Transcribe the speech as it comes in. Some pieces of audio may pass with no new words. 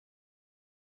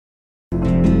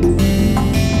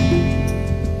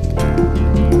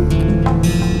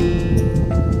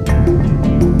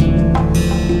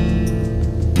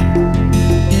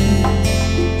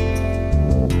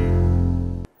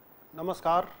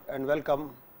Namaskar and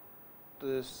welcome to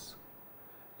this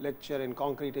lecture in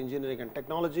concrete engineering and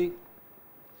technology.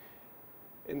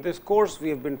 In this course, we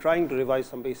have been trying to revise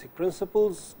some basic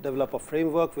principles, develop a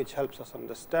framework which helps us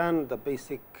understand the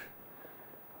basic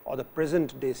or the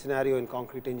present day scenario in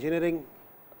concrete engineering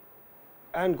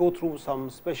and go through some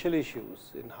special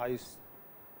issues in high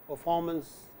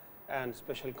performance and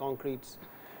special concretes,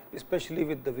 especially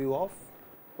with the view of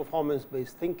performance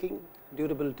based thinking,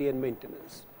 durability and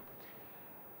maintenance.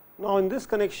 Now, in this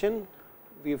connection,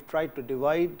 we have tried to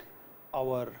divide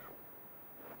our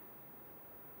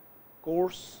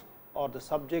course or the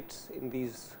subjects in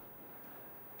these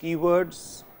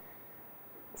keywords: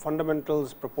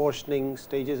 fundamentals, proportioning,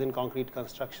 stages in concrete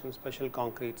construction, special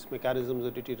concretes, mechanisms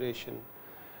of deterioration,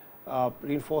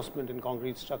 reinforcement in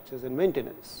concrete structures and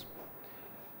maintenance.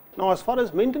 Now, as far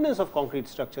as maintenance of concrete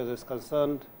structures is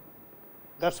concerned,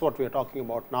 that is what we are talking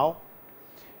about now,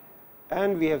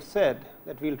 and we have said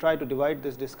that we will try to divide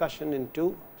this discussion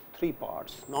into three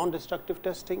parts: non-destructive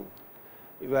testing,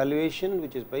 evaluation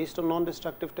which is based on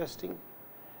non-destructive testing,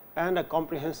 and a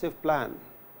comprehensive plan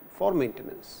for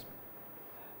maintenance.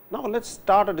 Now, let us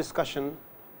start a discussion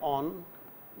on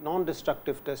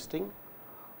non-destructive testing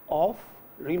of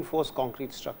reinforced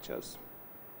concrete structures.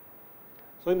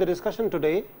 So, in the discussion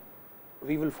today,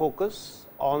 we will focus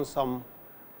on some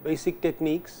basic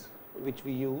techniques which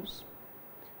we use,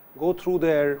 go through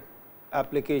their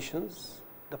applications,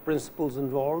 the principles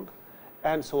involved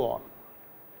and so on.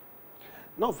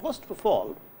 Now, first of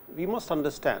all, we must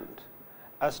understand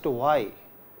as to why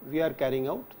we are carrying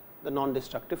out the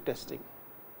non-destructive testing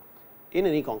in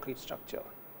any concrete structure.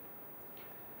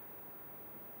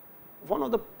 One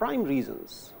of the prime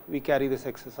reasons we carry this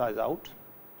exercise out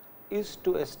is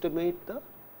to estimate the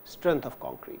strength of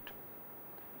concrete.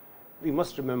 We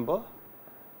must remember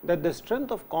that the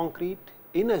strength of concrete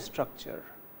in a structure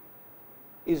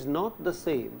is not the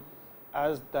same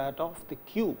as that of the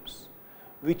cubes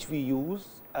which we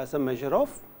use as a measure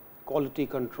of quality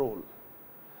control.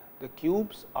 The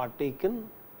cubes are taken,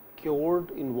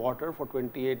 cured in water for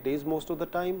 28 days most of the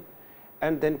time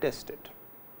and then tested.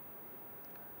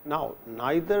 Now,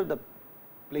 neither the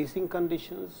placing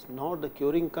conditions nor the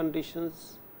curing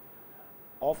conditions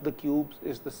of the cubes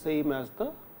is the same as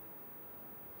the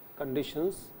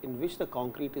conditions in which the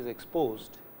concrete is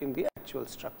exposed in the actual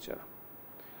structure.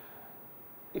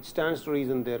 It stands to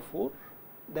reason, therefore,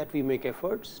 that we make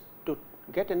efforts to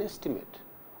get an estimate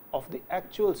of the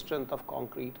actual strength of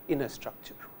concrete in a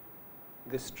structure.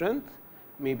 This strength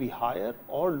may be higher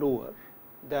or lower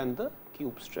than the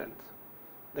cube strength.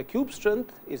 The cube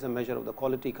strength is a measure of the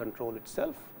quality control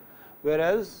itself,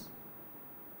 whereas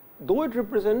though it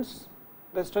represents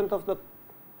the strength of the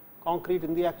concrete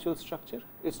in the actual structure,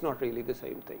 it is not really the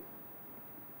same thing.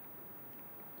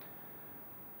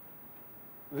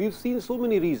 We have seen so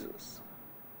many reasons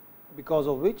because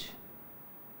of which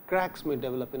cracks may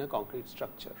develop in a concrete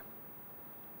structure.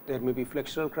 There may be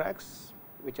flexural cracks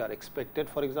which are expected,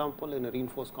 for example, in a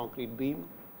reinforced concrete beam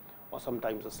or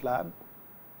sometimes a slab.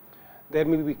 There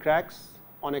may be cracks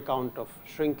on account of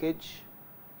shrinkage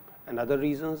and other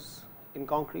reasons in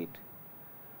concrete.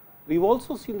 We have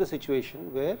also seen the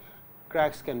situation where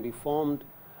cracks can be formed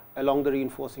along the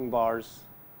reinforcing bars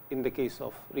in the case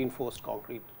of reinforced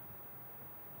concrete.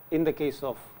 In the case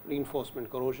of reinforcement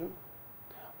corrosion,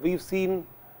 we have seen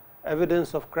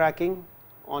evidence of cracking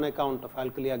on account of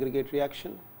alkali aggregate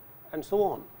reaction and so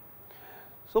on.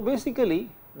 So,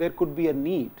 basically there could be a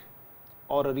need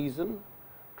or a reason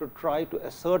to try to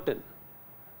ascertain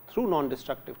through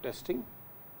non-destructive testing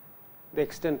the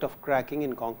extent of cracking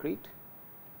in concrete.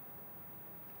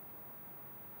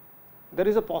 There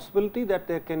is a possibility that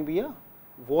there can be a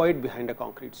void behind a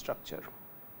concrete structure.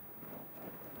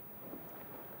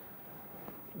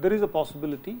 There is a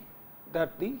possibility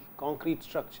that the concrete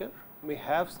structure may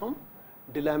have some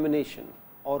delamination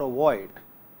or a void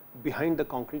behind the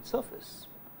concrete surface.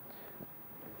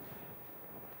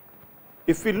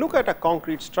 If we look at a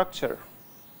concrete structure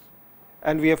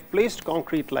and we have placed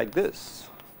concrete like this,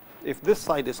 if this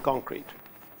side is concrete,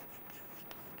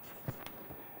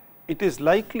 it is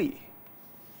likely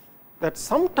that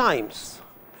sometimes,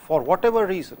 for whatever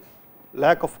reason,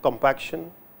 lack of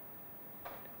compaction,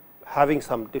 having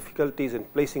some difficulties in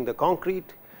placing the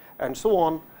concrete and so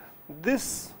on,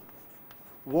 this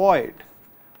void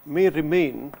may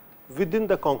remain within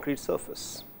the concrete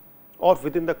surface or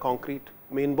within the concrete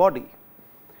main body.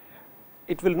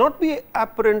 It will not be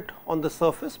apparent on the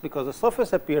surface because the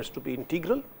surface appears to be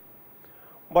integral,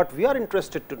 but we are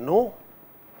interested to know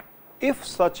if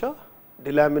such a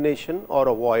delamination or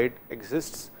a void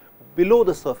exists below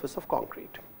the surface of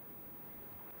concrete.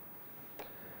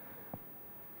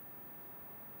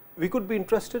 we could be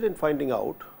interested in finding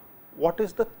out what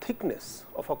is the thickness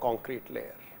of a concrete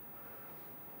layer.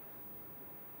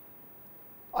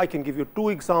 I can give you two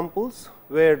examples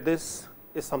where this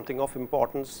is something of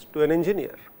importance to an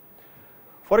engineer.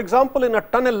 For example, in a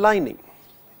tunnel lining,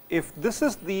 if this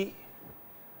is the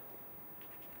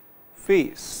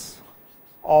face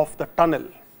of the tunnel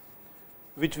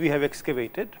which we have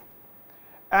excavated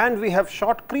and we have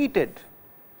shotcreted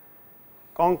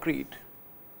concrete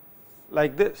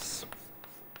like this,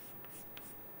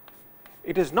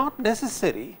 it is not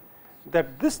necessary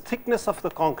that this thickness of the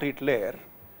concrete layer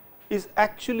is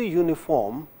actually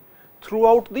uniform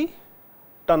throughout the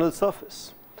tunnel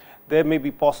surface. There may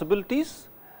be possibilities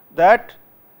that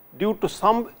due to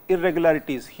some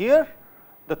irregularities here,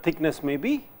 the thickness may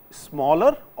be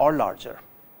smaller or larger.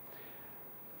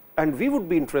 And we would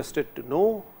be interested to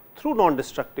know through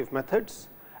non-destructive methods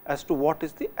as to what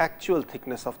is the actual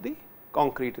thickness of the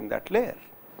concrete in that layer.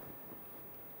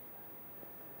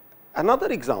 Another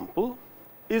example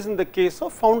is in the case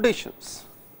of foundations,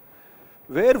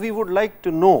 where we would like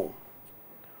to know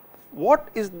what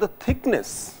is the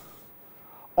thickness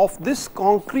of this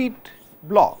concrete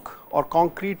block or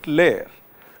concrete layer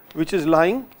which is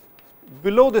lying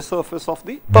below the surface of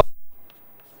the earth.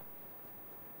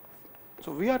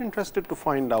 So, we are interested to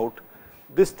find out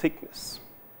this thickness.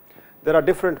 There are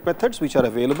different methods which are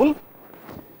available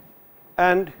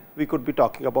and we could be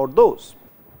talking about those.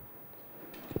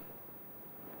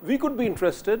 We could be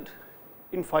interested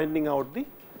in finding out the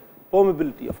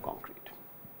permeability of concrete.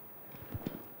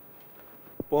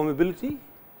 Permeability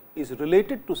is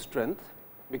related to strength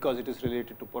because it is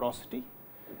related to porosity,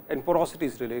 and porosity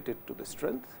is related to the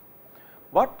strength,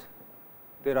 but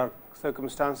there are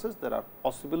circumstances, there are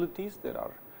possibilities, there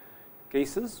are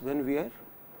cases when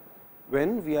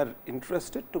we are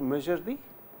interested to measure the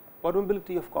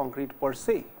permeability of concrete per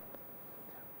se,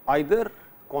 either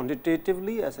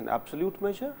quantitatively as an absolute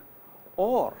measure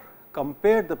or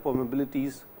compare the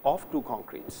permeabilities of two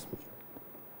concretes.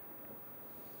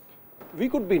 We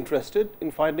could be interested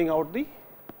in finding out the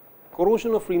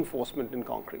corrosion of reinforcement in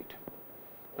concrete.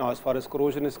 Now, as far as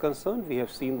corrosion is concerned, we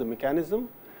have seen the mechanism,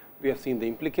 we have seen the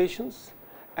implications,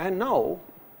 and now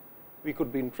we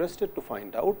could be interested to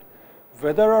find out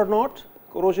whether or not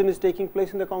corrosion is taking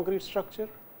place in the concrete structure,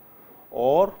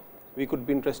 or we could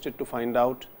be interested to find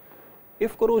out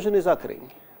if corrosion is occurring,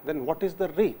 then what is the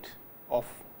rate of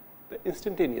the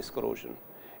instantaneous corrosion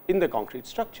in the concrete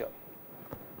structure.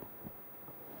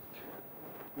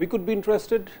 We could be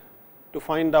interested to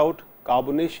find out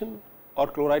carbonation or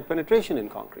chloride penetration in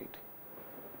concrete,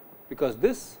 because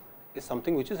this is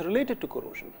something which is related to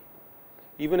corrosion.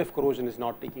 Even if corrosion is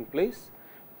not taking place,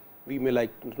 we may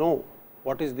like to know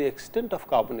what is the extent of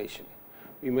carbonation,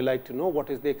 we may like to know what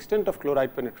is the extent of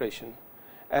chloride penetration,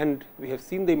 and we have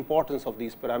seen the importance of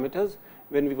these parameters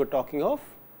when we were talking of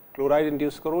chloride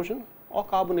induced corrosion or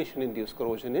carbonation induced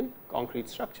corrosion in concrete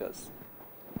structures.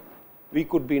 We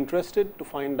could be interested to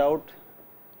find out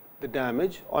the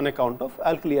damage on account of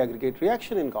alkali aggregate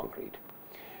reaction in concrete.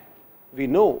 We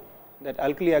know that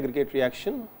alkali aggregate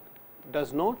reaction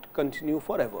does not continue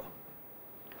forever.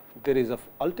 There is an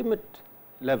ultimate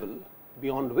level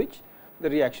beyond which the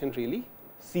reaction really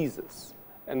ceases,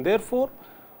 and therefore,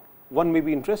 one may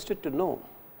be interested to know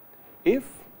if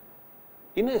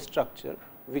in a structure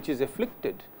which is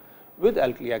afflicted with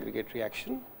alkali aggregate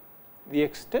reaction, the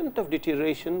extent of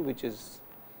deterioration which is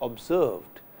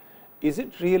observed, is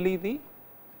it really the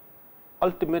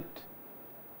ultimate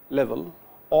level,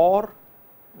 or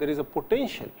there is a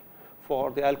potential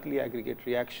for the alkali aggregate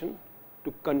reaction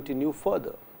to continue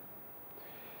further.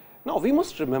 Now, we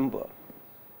must remember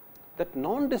that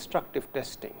non-destructive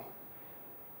testing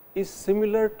is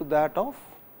similar to that of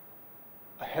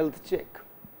a health check.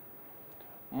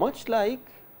 Much like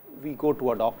we go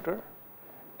to a doctor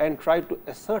and try to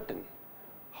ascertain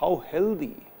how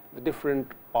healthy the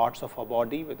different parts of our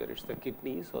body, whether it is the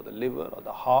kidneys or the liver or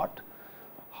the heart,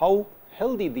 how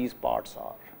healthy these parts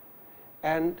are,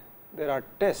 and there are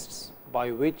tests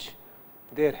by which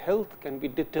their health can be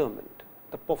determined,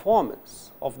 the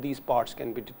performance of these parts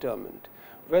can be determined,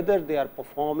 whether they are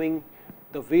performing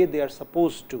the way they are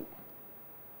supposed to.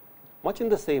 Much in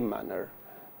the same manner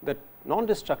that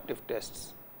non-destructive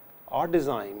tests are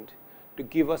designed to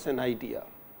give us an idea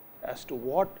as to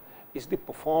what is the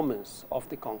performance of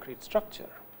the concrete structure.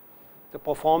 The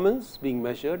performance being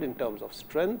measured in terms of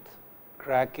strength,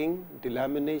 cracking,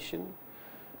 delamination,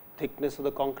 thickness of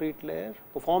the concrete layer.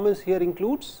 Performance here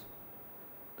includes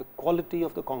the quality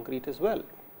of the concrete as well,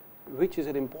 which is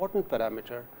an important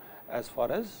parameter as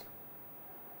far as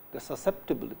the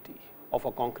susceptibility of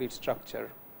a concrete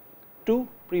structure to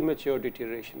premature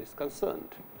deterioration is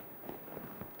concerned.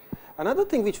 Another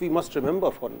thing which we must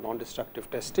remember for non-destructive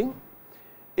testing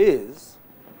is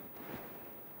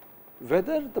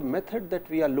whether the method that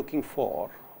we are looking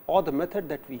for or the method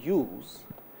that we use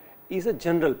is a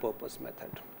general purpose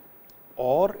method,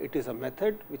 or it is a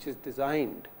method which is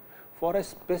designed for a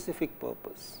specific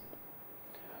purpose.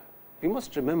 We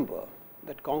must remember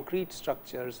that concrete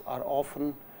structures are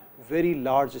often very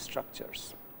large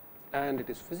structures, and it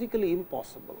is physically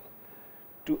impossible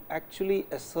to actually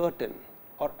ascertain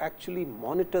or actually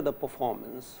monitor the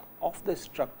performance of the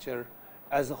structure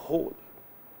as a whole.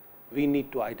 We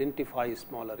need to identify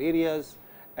smaller areas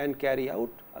and carry out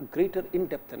a greater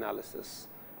in-depth analysis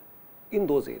in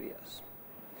those areas.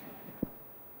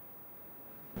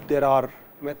 There are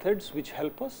methods which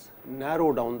help us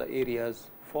narrow down the areas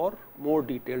for more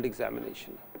detailed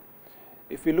examination.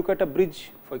 If we look at a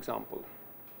bridge, for example,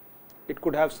 it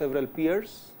could have several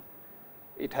piers,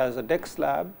 it has a deck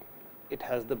slab, it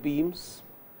has the beams.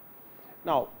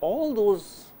 Now, all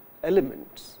those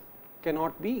elements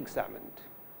cannot be examined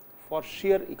for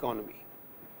sheer economy,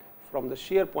 from the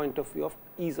sheer point of view of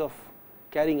ease of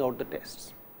carrying out the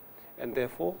tests, and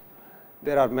therefore,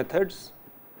 there are methods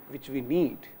which we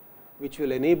need, which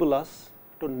will enable us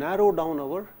to narrow down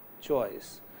our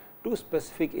choice to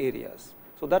specific areas.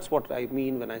 So, that is what I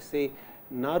mean when I say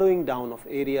narrowing down of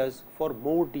areas for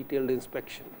more detailed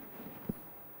inspection.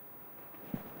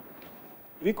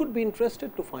 We could be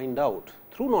interested to find out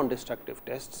through non-destructive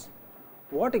tests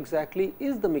what exactly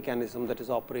is the mechanism that is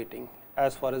operating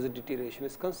as far as the deterioration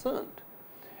is concerned.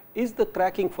 Is the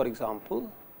cracking, for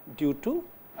example, due to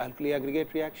alkali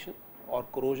aggregate reaction or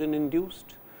corrosion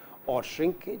induced or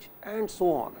shrinkage and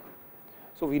so on.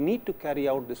 So, we need to carry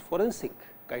out this forensic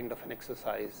kind of an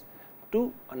exercise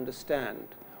to understand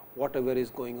whatever is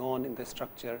going on in the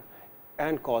structure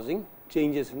and causing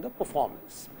changes in the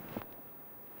performance.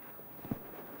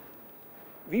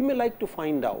 We may like to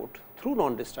find out through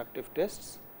non-destructive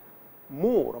tests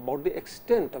more about the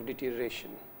extent of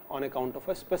deterioration on account of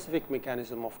a specific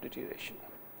mechanism of deterioration.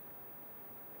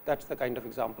 That is the kind of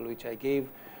example which I gave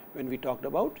when we talked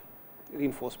about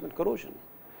reinforcement corrosion.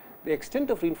 The extent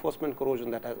of reinforcement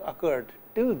corrosion that has occurred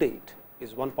till date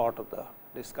is one part of the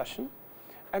discussion,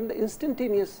 and the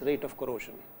instantaneous rate of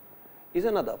corrosion is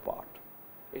another part.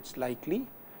 It is likely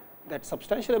that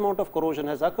substantial amount of corrosion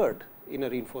has occurred in a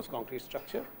reinforced concrete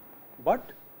structure,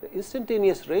 but the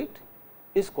instantaneous rate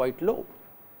is quite low.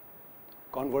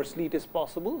 Conversely, it is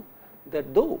possible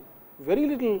that though very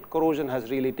little corrosion has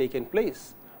really taken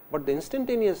place, but the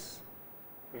instantaneous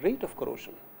rate of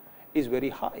corrosion is very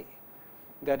high.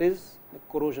 That is, the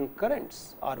corrosion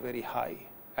currents are very high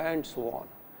and so on.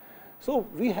 So,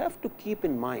 we have to keep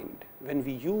in mind when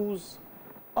we use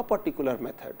a particular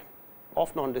method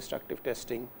of non-destructive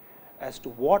testing as to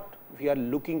what we are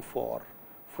looking for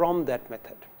from that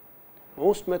method.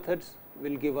 Most methods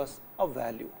will give us a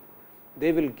value,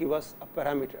 they will give us a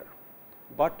parameter,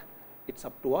 but it is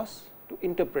up to us to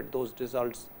interpret those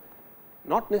results,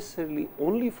 not necessarily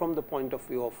only from the point of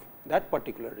view of that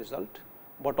particular result,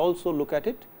 but also look at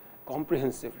it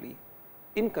comprehensively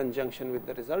in conjunction with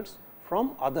the results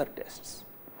from other tests.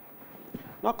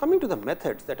 Now, coming to the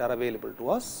methods that are available to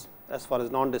us as far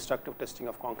as non-destructive testing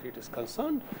of concrete is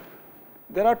concerned,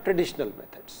 there are traditional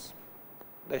methods.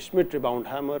 The Schmidt rebound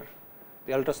hammer,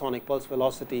 the ultrasonic pulse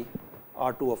velocity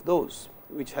are two of those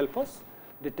which help us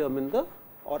determine the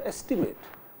or estimate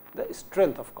the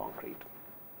strength of concrete.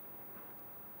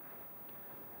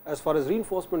 As far as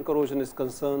reinforcement corrosion is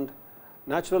concerned,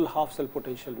 natural half cell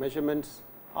potential measurements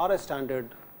are a standard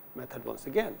method once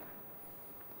again.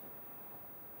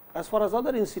 As far as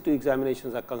other in situ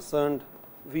examinations are concerned,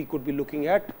 we could be looking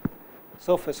at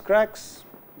surface cracks,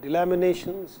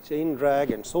 delaminations, chain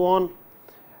drag and so on.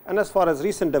 And as far as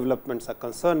recent developments are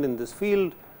concerned in this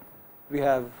field, we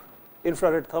have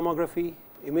infrared thermography,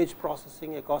 image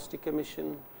processing, acoustic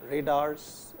emission,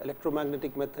 radars,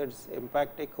 electromagnetic methods,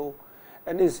 impact echo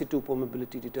and in situ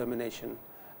permeability determination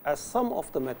as some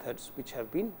of the methods which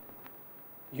have been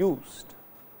used,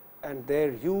 and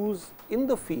their use in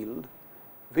the field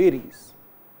varies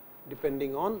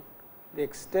depending on the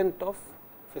extent of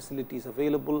facilities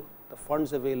available, the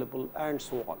funds available and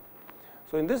so on.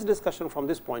 So, in this discussion from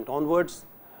this point onwards,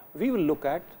 we will look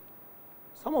at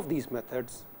some of these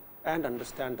methods and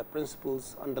understand the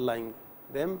principles underlying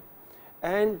them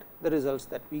and the results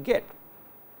that we get.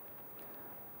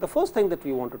 The first thing that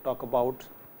we want to talk about,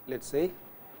 let us say,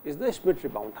 is the Schmidt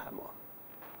rebound hammer.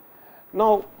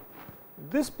 Now,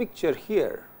 this picture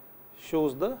here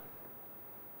shows the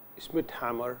Schmidt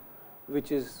hammer,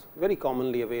 which is very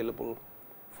commonly available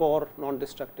for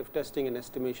non-destructive testing and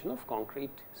estimation of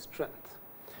concrete strength.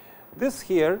 This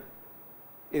here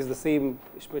is the same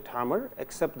Schmidt hammer,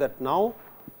 except that now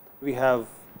we have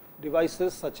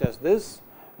devices such as this,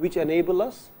 which enable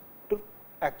us to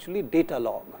actually data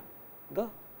log the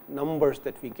numbers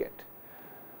that we get.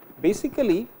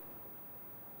 Basically,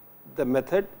 the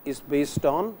method is based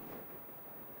on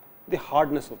the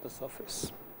hardness of the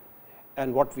surface,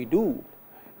 and what we do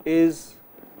is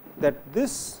that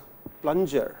this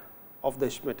plunger of the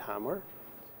Schmidt hammer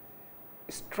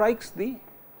strikes the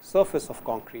surface of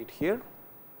concrete here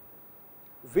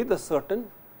with a certain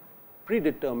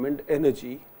predetermined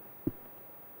energy,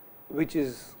 which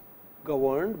is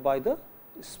governed by the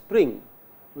spring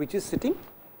which is sitting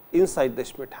inside the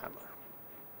Schmidt hammer.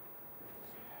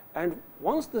 And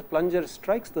once the plunger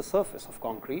strikes the surface of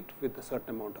concrete with a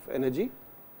certain amount of energy,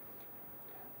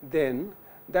 then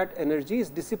that energy is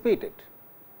dissipated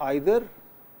either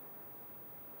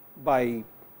by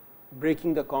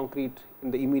breaking the concrete in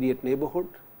the immediate neighborhood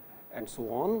and so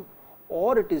on,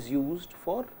 or it is used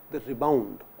for the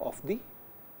rebound of the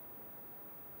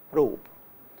probe.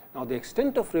 Now, the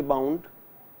extent of rebound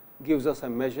gives us a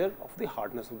measure of the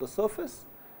hardness of the surface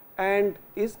and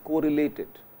is correlated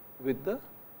with the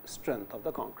strength of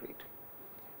the concrete.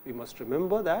 We must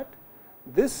remember that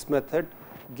this method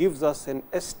gives us an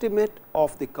estimate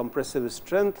of the compressive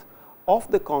strength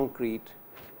of the concrete.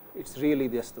 It is really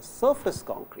just the surface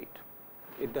concrete.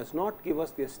 It does not give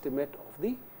us the estimate of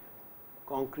the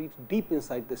concrete deep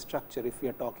inside the structure if we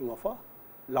are talking of a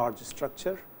large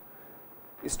structure.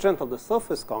 The strength of the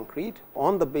surface concrete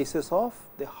on the basis of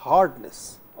the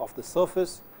hardness of the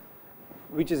surface,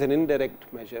 which is an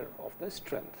indirect measure of the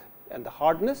strength, and the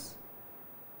hardness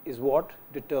is what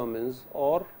determines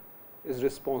or is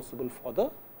responsible for the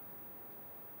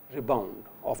rebound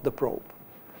of the probe.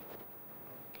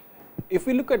 If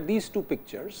we look at these two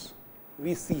pictures,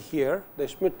 we see here the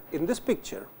Schmidt, in this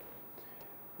picture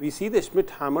we see the Schmidt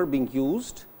hammer being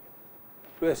used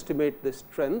to estimate the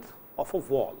strength of a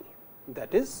wall.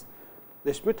 That is,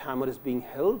 the Schmidt hammer is being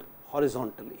held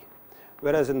horizontally,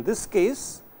 whereas in this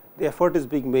case the effort is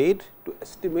being made to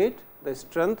estimate the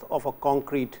strength of a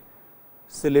concrete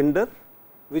cylinder,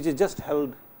 which is just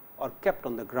held or kept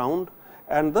on the ground,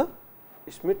 and the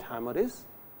Schmidt hammer is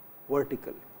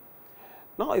vertical.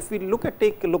 Now, if we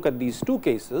take a look at these two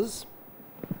cases,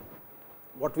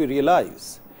 what we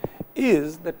realize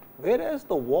is that whereas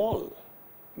the wall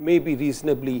may be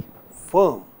reasonably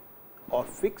firm or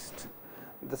fixed,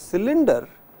 the cylinder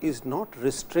is not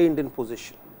restrained in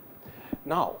position.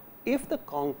 Now, if the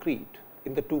concrete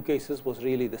in the two cases was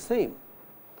really the same,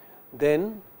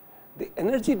 then the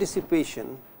energy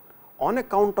dissipation on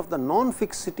account of the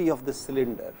non-fixity of the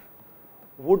cylinder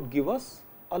would give us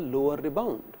a lower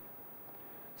rebound.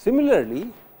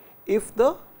 Similarly, if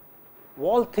the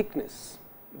wall thickness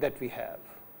that we have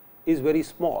is very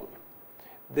small,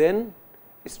 then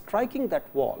striking that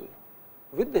wall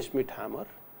with the Schmidt hammer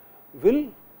will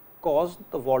cause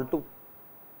the wall to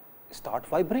start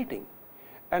vibrating,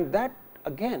 and that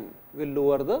again will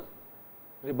lower the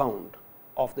rebound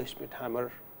of the Schmidt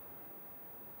hammer.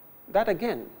 That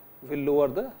again will lower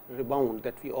the rebound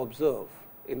that we observe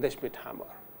in the Schmidt hammer.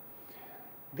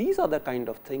 These are the kind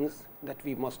of things that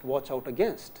we must watch out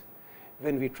against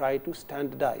when we try to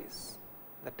standardize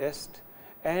the test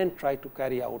and try to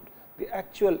carry out the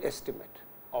actual estimate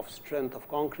of strength of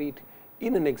concrete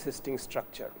in an existing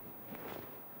structure.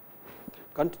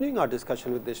 Continuing our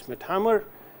discussion with the Schmidt hammer,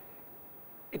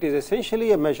 it is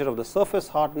essentially a measure of the surface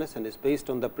hardness and is based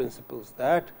on the principles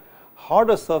that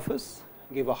harder surface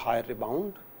give a higher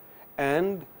rebound,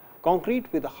 and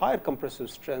concrete with a higher compressive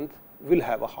strength will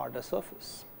have a harder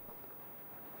surface.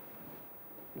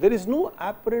 There is no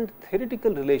apparent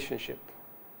theoretical relationship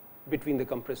between the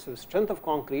compressive strength of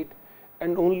concrete,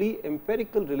 and only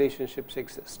empirical relationships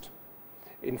exist.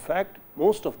 In fact,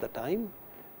 most of the time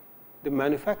the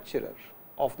manufacturer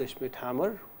of the Schmidt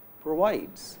hammer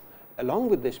provides, along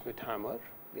with the Schmidt hammer,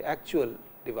 the actual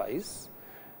device,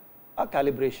 a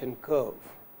calibration curve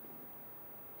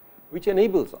which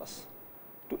enables us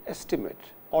to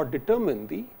estimate or determine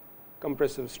the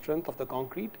compressive strength of the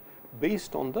concrete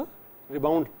based on the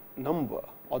rebound number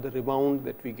or the rebound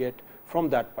that we get from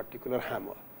that particular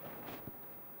hammer.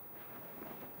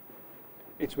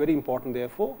 It is very important,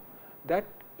 therefore, that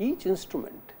each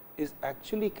instrument is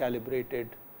actually calibrated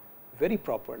very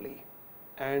properly,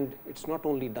 and it is not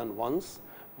only done once,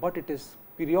 but it is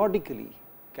periodically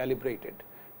calibrated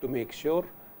to make sure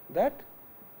that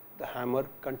the hammer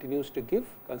continues to give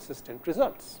consistent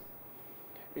results.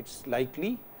 It is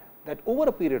likely that over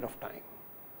a period of time,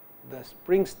 the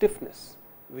spring stiffness,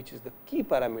 which is the key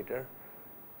parameter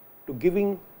to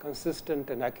giving consistent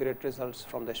and accurate results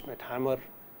from the Schmidt hammer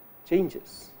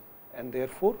changes, and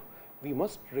therefore, we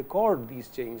must record these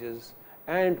changes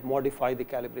and modify the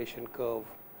calibration curve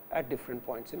at different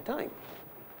points in time.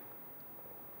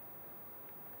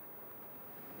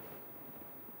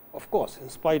 Of course, in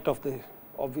spite of the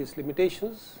obvious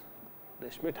limitations,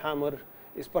 the Schmidt hammer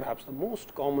is perhaps the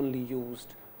most commonly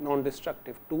used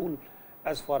non-destructive tool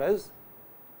as far as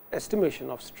estimation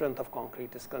of strength of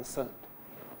concrete is concerned.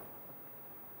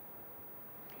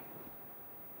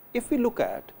 If we look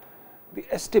at the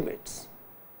estimates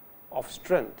of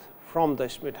strength from the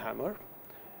Schmidt hammer,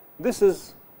 this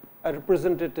is a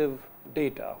representative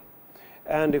data,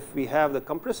 and if we have the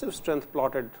compressive strength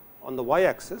plotted on the y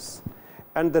axis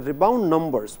and the rebound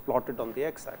numbers plotted on the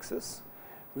x axis,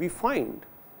 we find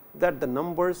that the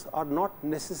numbers are not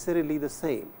necessarily the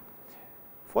same.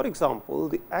 For example,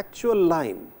 the actual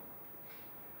line,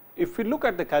 if we look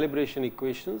at the calibration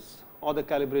equations or the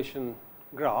calibration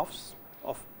graphs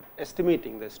of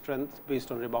estimating the strength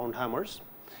based on rebound hammers,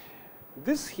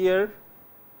 this here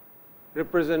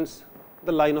represents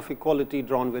the line of equality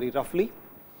drawn very roughly,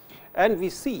 and we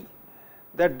see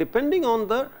that depending on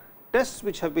the tests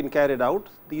which have been carried out,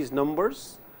 these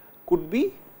numbers could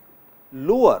be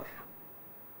lower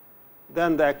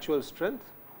than the actual strength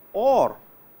or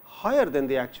higher than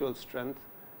the actual strength,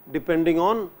 depending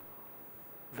on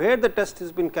where the test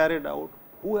has been carried out,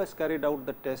 who has carried out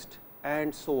the test,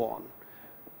 and so on.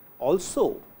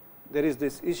 Also, there is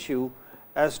this issue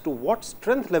as to what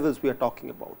strength levels we are talking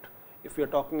about. If we are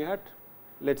talking at,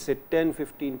 let us say 10,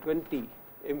 15, 20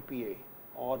 MPa,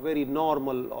 or very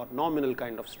normal or nominal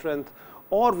kind of strength,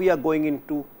 or we are going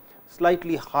into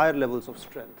slightly higher levels of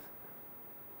strength,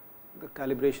 the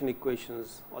calibration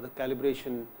equations or the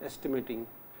calibration estimating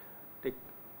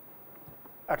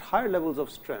at higher levels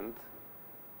of strength,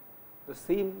 the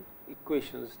same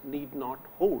equations need not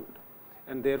hold,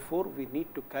 and therefore, we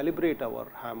need to calibrate our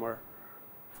hammer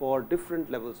for different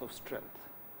levels of strength.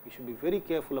 We should be very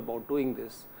careful about doing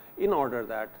this in order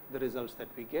that the results that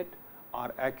we get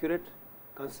are accurate,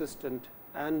 consistent,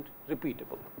 and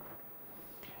repeatable.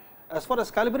 As far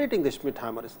as calibrating the Schmidt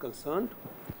hammer is concerned,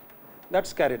 that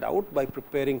is carried out by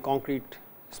preparing concrete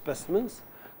specimens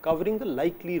covering the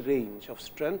likely range of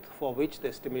strength for which the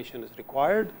estimation is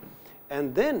required,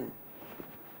 and then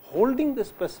holding the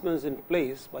specimens in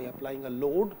place by applying a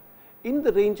load in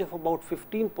the range of about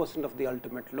 15% of the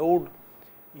ultimate load.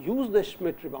 Use the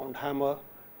Schmidt rebound hammer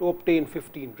to obtain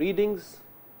 15 readings,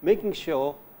 making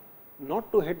sure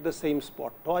not to hit the same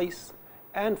spot twice,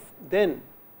 and then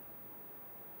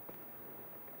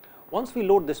once we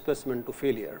load the specimen to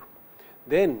failure,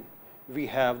 then we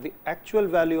have the actual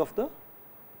value of the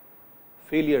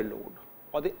failure load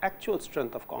or the actual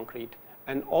strength of concrete,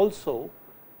 and also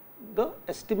the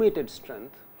estimated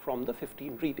strength from the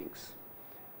 15 readings.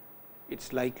 It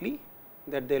is likely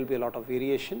that there will be a lot of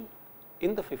variation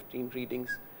in the 15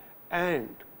 readings,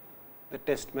 and the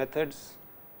test methods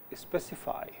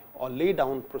specify or lay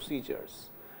down procedures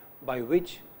by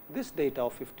which this data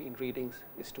of 15 readings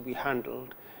is to be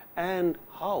handled, and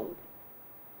how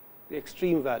the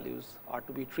extreme values are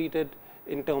to be treated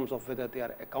in terms of whether they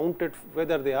are accounted,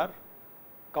 whether they are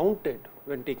counted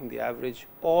when taking the average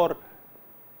or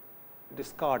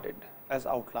discarded as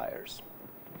outliers.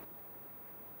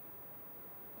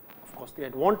 Of course, the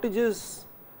advantages,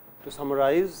 to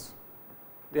summarize,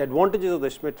 the advantages of the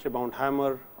Schmidt rebound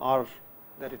hammer are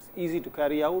that it is easy to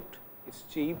carry out, it is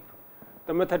cheap,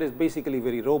 the method is basically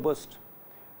very robust,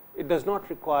 it does not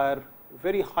require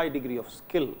very high degree of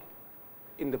skill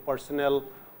in the personnel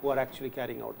who are actually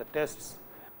carrying out the tests,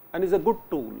 and is a good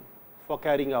tool for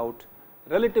carrying out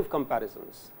relative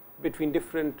comparisons between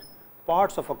different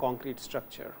parts of a concrete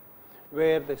structure,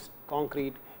 where this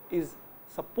concrete is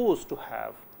supposed to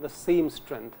have the same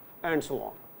strength and so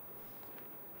on.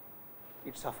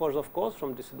 It suffers, of course,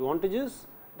 from disadvantages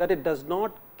that it does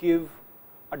not give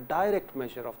a direct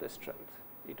measure of the strength,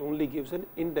 it only gives an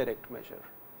indirect measure.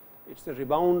 It is the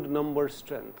rebound number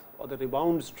strength or the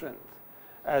rebound strength,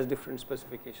 as different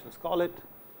specifications call it.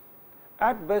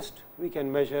 At best, we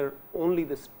can measure only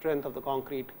the strength of the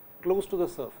concrete close to the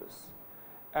surface,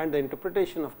 and the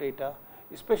interpretation of data,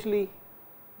 especially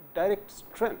direct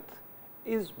strength,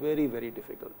 is very, very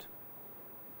difficult.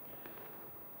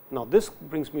 Now, this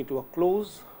brings me to a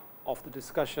close of the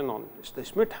discussion on the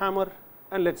Schmidt hammer,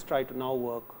 and let us try to now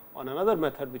work on another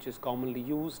method which is commonly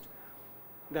used,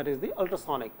 that is the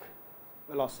ultrasonic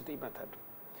velocity method.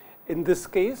 In this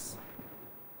case,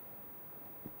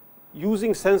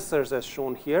 using sensors as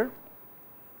shown here,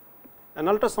 an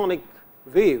ultrasonic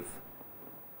wave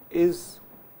is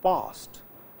passed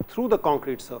through the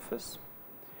concrete surface,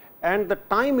 and the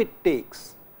time it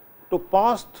takes to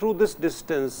pass through this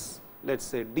distance, let us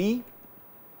say d.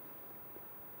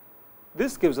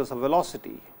 This gives us a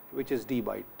velocity which is d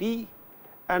by t,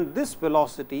 and this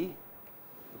velocity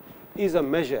is a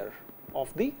measure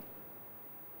of the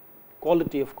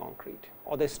quality of concrete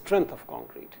or the strength of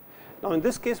concrete. Now, in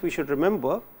this case we should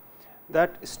remember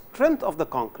that strength of the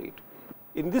concrete,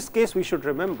 in this case we should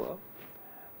remember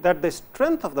that the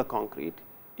strength of the concrete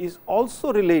is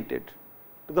also related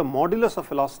to the modulus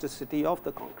of elasticity of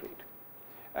the concrete,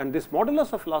 and this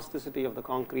modulus of elasticity of the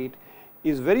concrete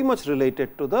is very much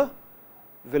related to the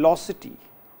velocity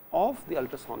of the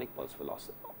ultrasonic pulse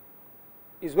velocity,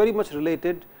 is very much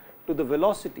related to the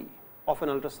velocity of an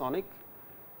ultrasonic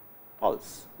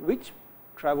pulse which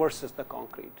traverses the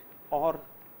concrete or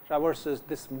traverses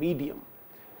this medium,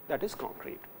 that is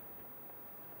concrete.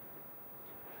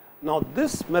 Now,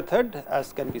 this method,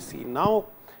 as can be seen now,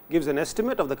 gives an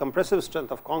estimate of the compressive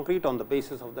strength of concrete on the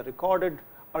basis of the recorded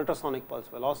ultrasonic pulse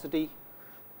velocity,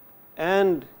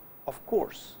 and of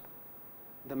course,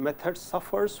 the method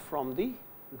suffers from the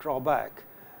drawback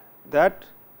that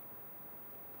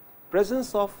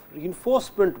presence of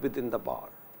reinforcement within the bar,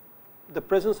 the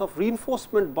presence of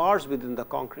reinforcement bars within the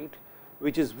concrete,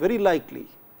 which is very likely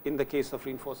in the case of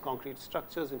reinforced concrete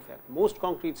structures. In fact, most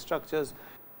concrete structures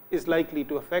is likely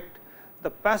to affect the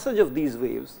passage of these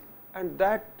waves, and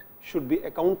that should be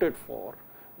accounted for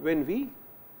when we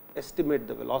estimate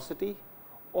the velocity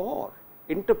or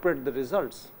interpret the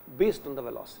results based on the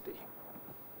velocity.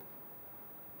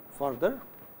 Further,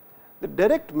 the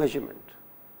direct measurement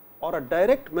or a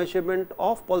direct measurement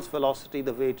of pulse velocity,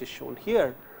 the way it is shown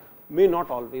here, may not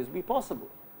always be possible,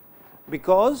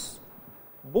 because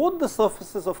both the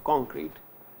surfaces of concrete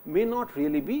may not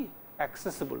really be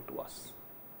accessible to us.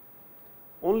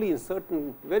 Only in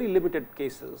certain very limited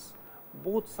cases,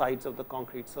 both sides of the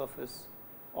concrete surface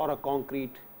or a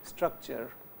concrete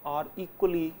structure are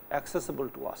equally accessible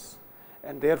to us,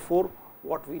 and therefore,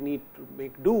 what we need to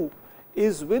make do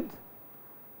is with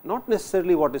not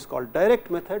necessarily what is called direct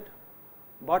method,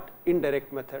 but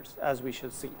indirect methods, as we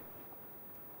shall see.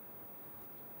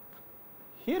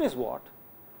 Here is what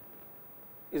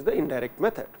is the indirect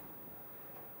method.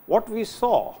 What we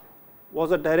saw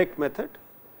was a direct method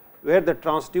where the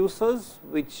transducers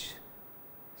which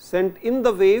sent in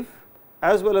the wave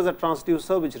as well as a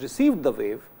transducer which received the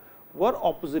wave were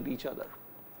opposite each other.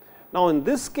 Now, in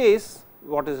this case,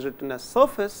 what is written as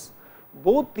surface,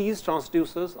 both these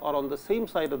transducers are on the same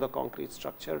side of the concrete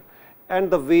structure, and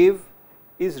the wave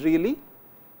is really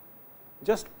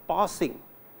just passing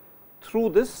through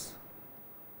this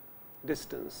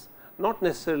distance, not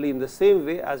necessarily in the same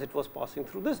way as it was passing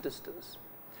through this distance.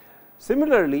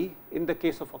 Similarly, in the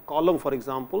case of a column, for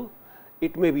example,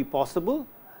 it may be possible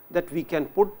that we can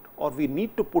put or we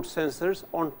need to put sensors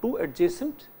on two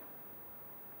adjacent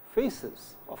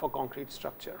faces of a concrete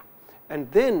structure, and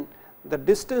then the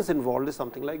distance involved is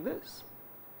something like this.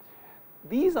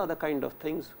 These are the kind of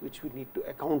things which we need to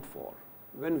account for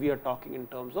when we are talking in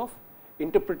terms of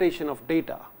interpretation of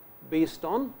data based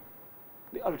on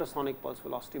the ultrasonic pulse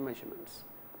velocity measurements.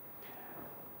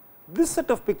 This set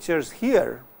of pictures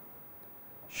here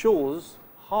shows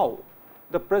how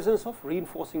the presence of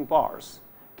reinforcing bars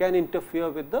can interfere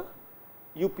with the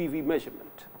UPV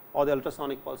measurement or the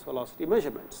ultrasonic pulse velocity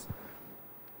measurements.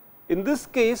 In this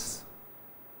case,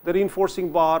 the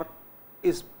reinforcing bar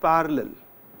is parallel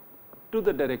to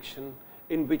the direction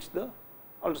in which the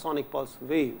ultrasonic pulse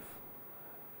wave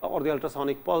or the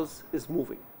ultrasonic pulse is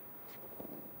moving.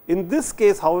 In this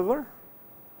case, however,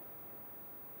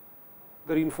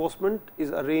 the reinforcement is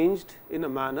arranged in a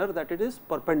manner that it is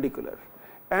perpendicular,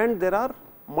 and there are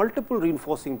multiple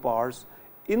reinforcing bars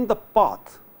in the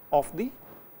path of the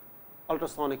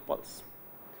ultrasonic pulse.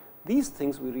 These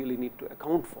things we really need to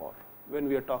account for when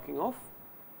we are talking of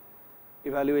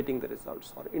evaluating the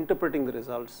results or interpreting the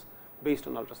results based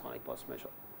on ultrasonic pulse measure,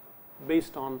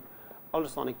 based on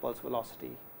ultrasonic pulse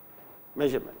velocity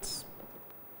measurements.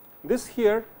 This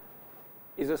here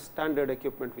is a standard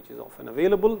equipment which is often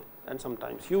available and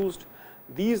sometimes used.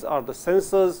 These are the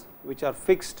sensors which are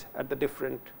fixed at the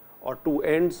different or two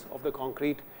ends of the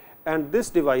concrete, and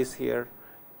this device here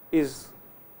is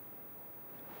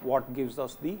what gives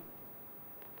us the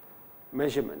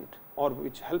measurement, or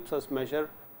which helps us measure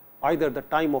either the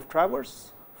time of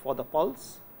traverse for the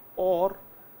pulse or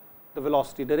the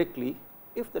velocity directly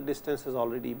if the distance has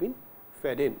already been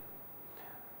fed in.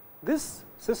 This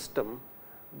system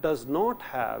does not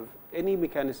have any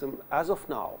mechanism as of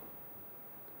now,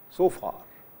 so far,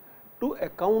 to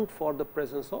account for the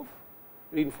presence of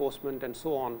reinforcement and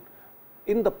so on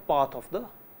in the path of the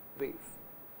wave.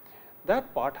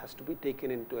 that part has to be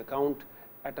taken into account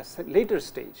at a later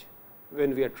stage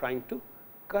when we are trying to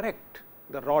correct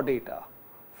the raw data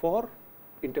for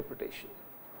interpretation.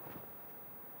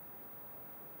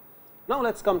 Now,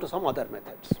 let us come to some other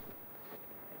methods.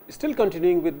 Still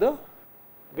continuing with the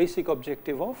basic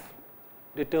objective of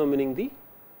determining the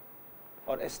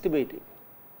or estimating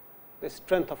the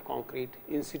strength of concrete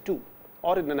in situ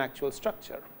or in an actual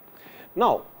structure.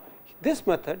 Now, this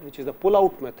method, which is the pull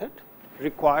out method,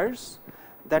 requires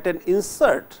that an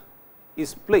insert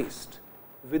is placed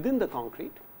within the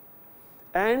concrete,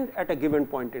 and at a given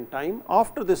point in time,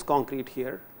 after this concrete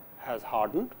here has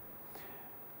hardened,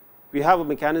 we have a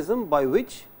mechanism by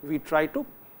which we try to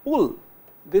pull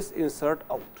this insert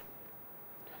out.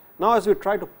 Now, as we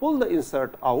try to pull the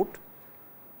insert out,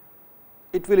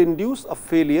 it will induce a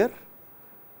failure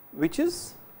which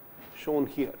is shown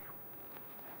here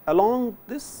along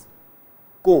this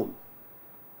cone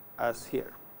as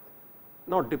here.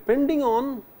 Now, depending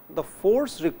on the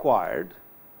force required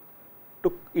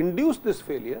to induce this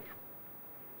failure,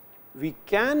 we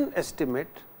can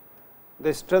estimate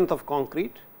the strength of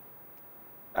concrete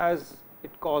as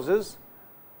it causes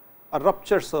a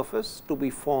rupture surface to be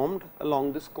formed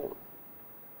along this cone.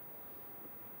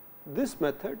 This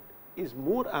method is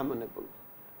more amenable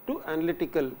to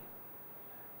analytical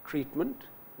treatment,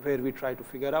 where we try to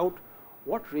figure out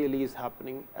what really is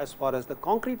happening as far as the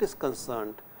concrete is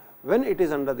concerned when it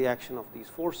is under the action of these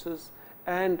forces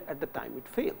and at the time it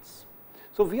fails.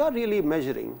 So, we are really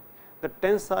measuring the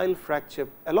tensile fracture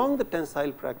along the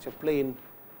tensile fracture plane,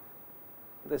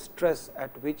 the stress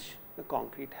at which the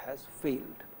concrete has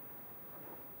failed.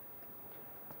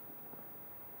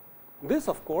 This,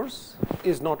 of course,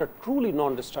 is not a truly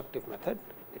non-destructive method.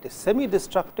 It is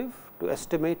semi-destructive to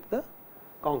estimate the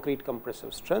concrete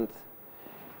compressive strength.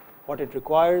 What it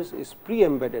requires is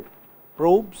pre-embedded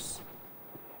probes,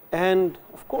 and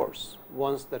of course,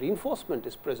 once the reinforcement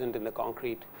is present in the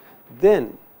concrete,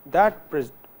 then that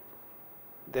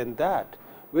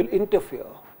will interfere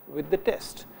with the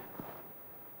test.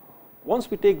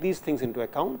 Once we take these things into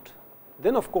account,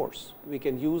 then of course, we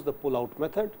can use the pull out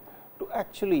method to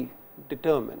actually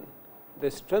determine the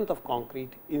strength of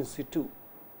concrete in situ.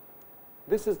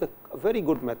 This is a very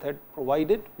good method,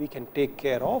 provided we can take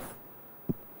care of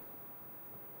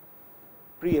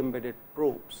pre-embedded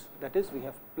probes. That is, we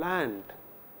have planned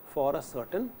for a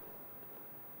certain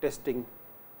testing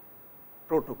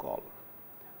protocol.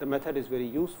 The method is very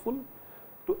useful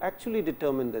to actually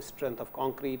determine the strength of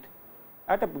concrete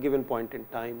at a given point in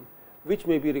time, which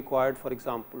may be required, for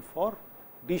example, for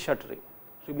deshuttering,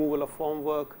 removal of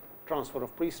formwork, transfer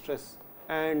of pre-stress,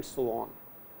 and so on.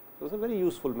 So, it is a very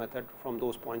useful method from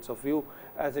those points of view,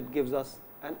 as it gives us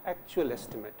an actual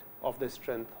estimate of the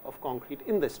strength of concrete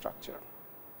in the structure.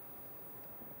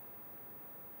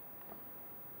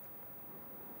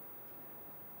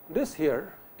 This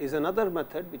here is another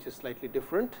method which is slightly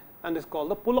different and is called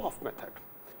the pull off method.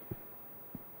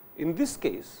 In this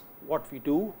case, what we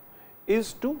do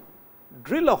is to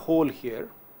drill a hole here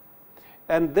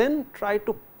and then try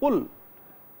to pull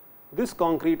this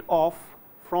concrete off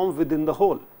from within the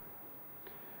hole,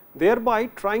 thereby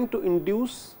trying to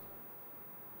induce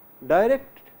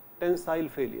direct tensile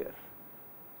failure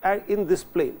in this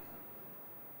plane.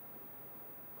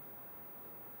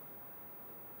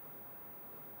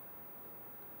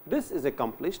 This is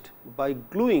accomplished by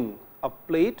gluing a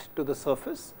plate to the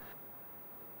surface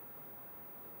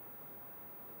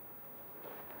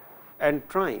and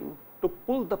trying to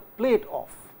pull the plate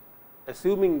off,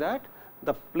 assuming that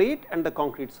the plate and the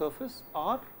concrete surface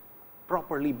are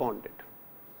properly bonded.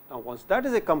 Now, once that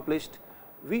is accomplished,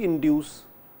 we induce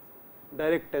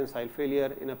direct tensile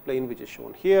failure in a plane which is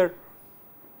shown here,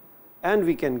 and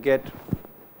we can get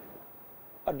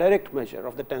a direct measure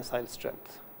of the tensile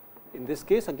strength. In this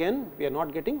case, again, we are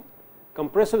not getting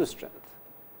compressive strength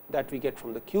that we get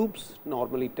from the cubes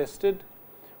normally tested,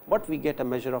 but we get a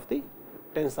measure of the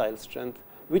tensile strength,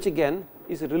 which again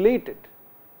is related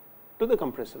to the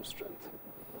compressive strength.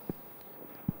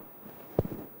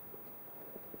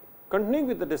 Continuing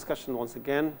with the discussion once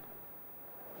again,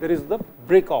 there is the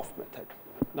break off method.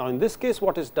 Now, in this case,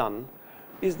 what is done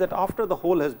is that after the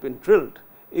hole has been drilled,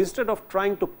 instead of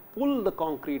trying to pull the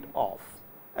concrete off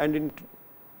and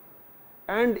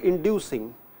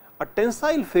inducing a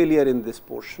tensile failure in this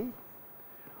portion,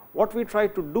 what we try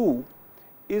to do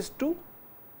is to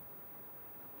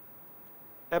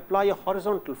apply a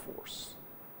horizontal force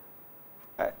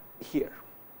here,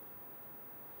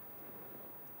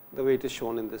 the way it is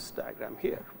shown in this diagram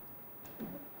here.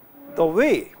 The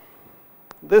way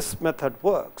this method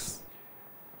works,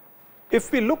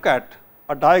 if we look at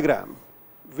a diagram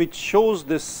which shows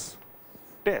this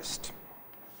test,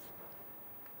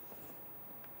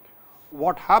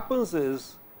 what happens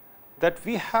is that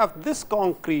we have this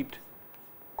concrete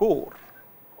core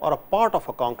or a part of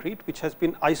a concrete which has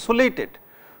been isolated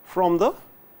from the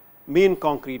main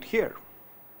concrete here.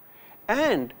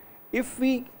 And if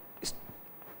we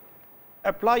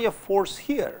apply a force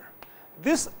here,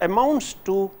 this amounts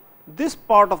to this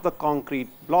part of the concrete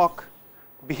block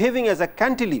behaving as a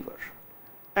cantilever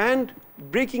and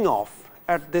breaking off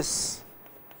at this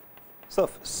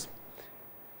surface,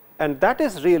 and that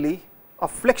is really a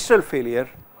flexural failure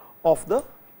of the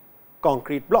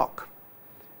concrete block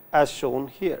as shown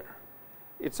here.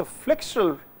 It is a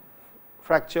flexural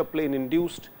fracture plane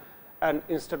induced, and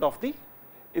instead of the,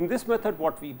 in this method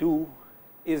what we do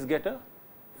is get a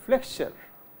flexural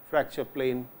fracture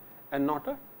plane and not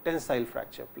a tensile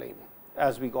fracture plane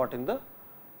as we got in the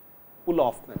pull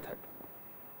off method.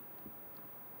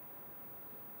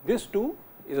 This too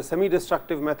is a semi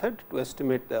destructive method to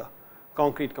estimate the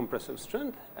concrete compressive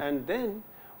strength, and then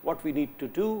what we need to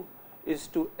do is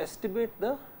to estimate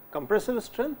the compressive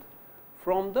strength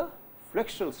from the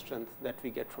flexural strength that we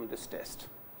get from this test.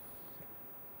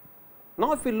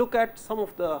 Now, if we look at some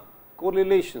of the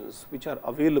correlations which are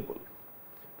available,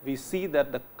 we see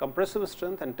that the compressive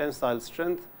strength and tensile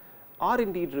strength are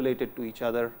indeed related to each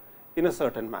other in a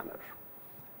certain manner.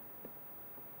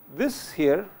 This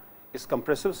here is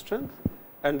compressive strength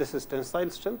and this is tensile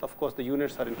strength. Of course, the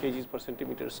units are in kgs per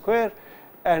centimeter square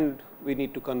and we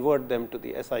need to convert them to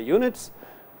the SI units,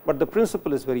 but the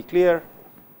principle is very clear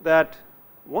that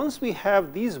once we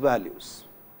have these values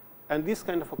and this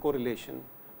kind of a correlation,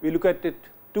 we look at it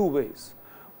two ways.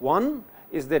 One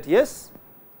is that yes,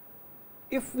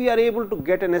 if we are able to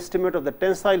get an estimate of the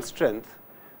tensile strength,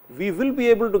 we will be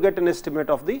able to get an estimate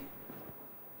of the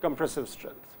compressive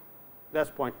strength. That is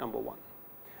point number one.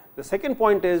 The second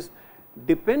point is,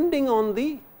 depending on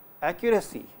the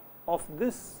accuracy of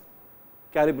this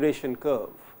calibration curve,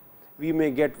 we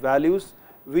may get values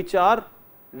which are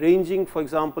ranging, for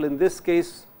example, in this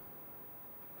case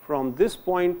from this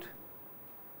point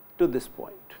to this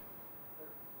point.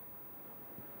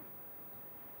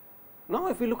 Now,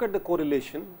 if we look at the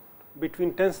correlation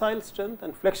between tensile strength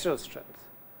and flexural strength,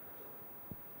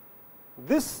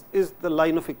 this is the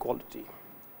line of equality.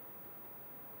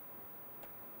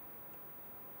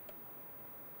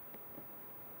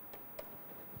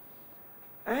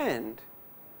 And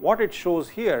what it shows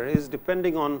here is,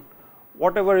 depending on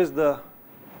whatever is the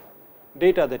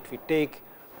data that we take,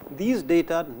 these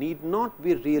data need not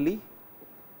be really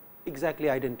exactly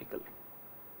identical,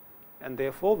 and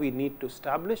therefore, we need to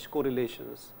establish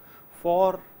correlations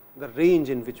for the range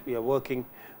in which we are working,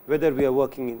 whether we are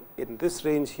working in this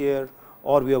range here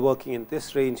or we are working in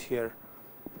this range here.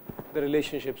 The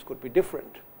relationships could be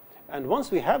different, and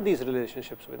once we have these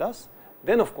relationships with us,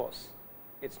 then of course,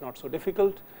 it is not so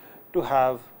difficult to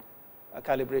have a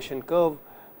calibration curve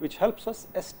which helps us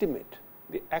estimate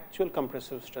the actual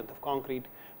compressive strength of concrete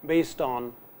based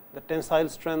on the tensile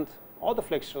strength or the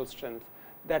flexural strength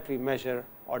that we measure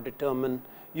or determine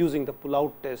using the pull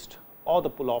out test or the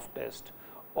pull off test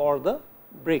or the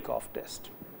break off test.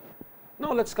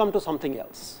 Now, let us come to something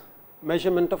else,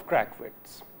 measurement of crack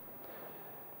widths.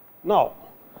 Now,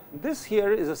 this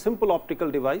here is a simple optical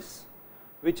device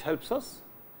which helps us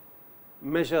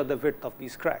measure the width of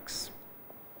these cracks.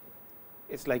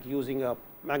 It is like using a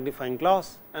magnifying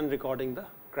glass and recording the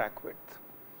crack width.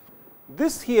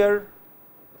 This here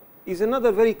is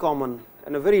another very common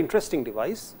and a very interesting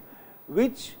device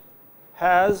which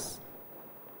has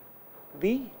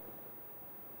the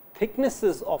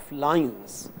thicknesses of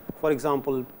lines. For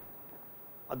example,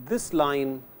 this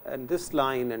line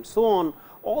and so on,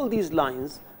 all these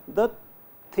lines, the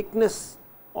thickness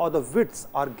or the widths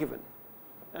are given,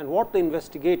 and what the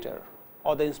investigator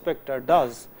or the inspector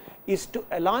does is to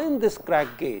align this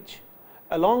crack gauge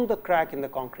along the crack in the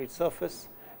concrete surface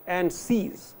and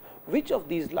sees which of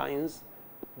these lines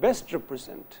best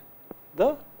represent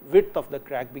the width of the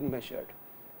crack being measured,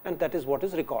 and that is what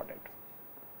is recorded.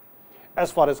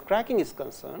 As far as cracking is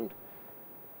concerned,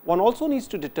 one also needs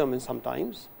to determine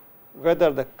sometimes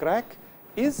whether the crack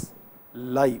is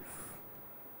live.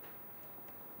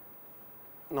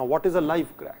 Now, what is a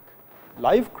live crack?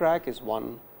 Live crack is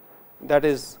one that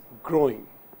is growing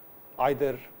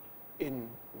either in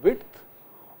width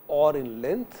or in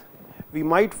length. We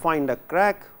might find a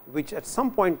crack which at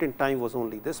some point in time was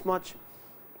only this much,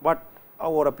 but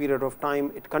over a period of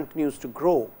time it continues to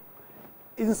grow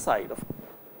inside of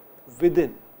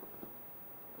within,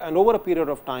 and over a period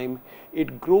of time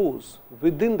it grows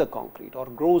within the concrete or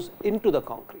grows into the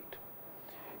concrete.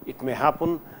 It may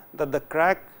happen that the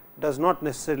crack does not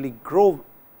necessarily grow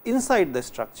inside the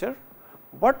structure,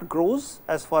 but grows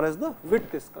as far as the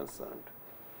width is concerned.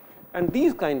 And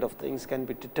these kind of things can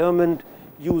be determined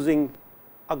using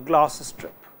a glass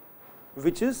strip,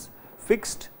 which is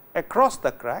fixed across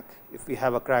the crack. If we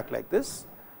have a crack like this,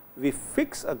 we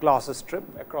fix a glass strip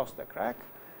across the crack,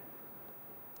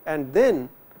 and then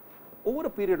over a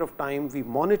period of time we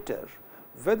monitor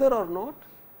whether or not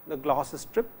the glass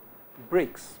strip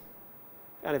breaks.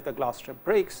 And if the glass strip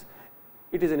breaks,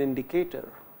 it is an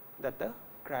indicator that the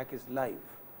crack is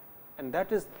live, and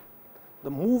that is the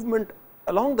movement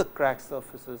along the crack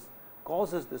surfaces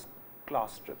causes this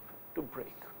glass strip to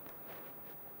break.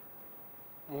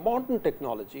 Modern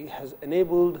technology has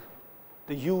enabled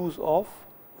the use of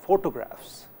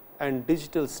photographs and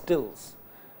digital stills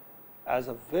as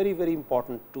a very, very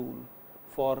important tool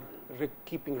for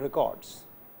keeping records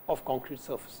of concrete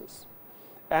surfaces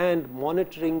and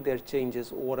monitoring their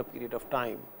changes over a period of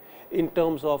time in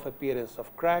terms of appearance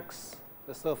of cracks,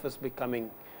 the surface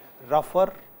becoming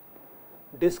rougher,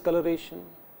 discoloration,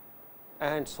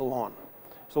 and so on.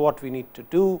 So, what we need to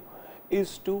do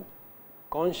is to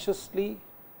consciously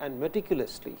and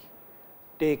meticulously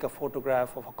take a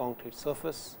photograph of a concrete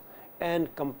surface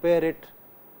and compare it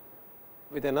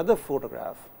with another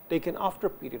photograph taken after a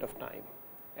period of time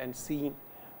and see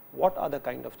what are the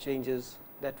kind of changes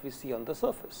that we see on the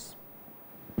surface.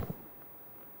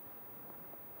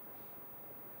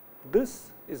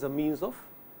 This is a means of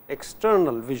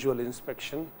external visual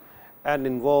inspection and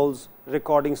involves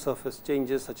recording surface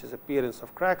changes such as appearance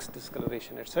of cracks,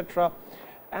 discoloration, etc.,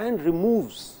 and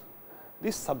removes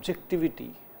this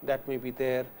subjectivity that may be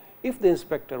there if the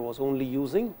inspector was only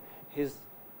using his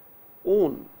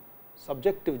own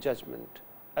subjective judgment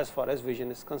as far as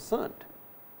vision is concerned.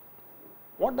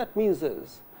 What that means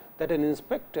is that an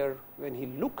inspector, when he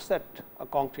looks at a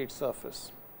concrete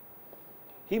surface,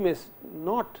 he may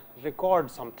not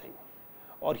record something,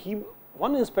 or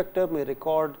one inspector may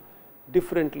record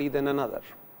differently than another.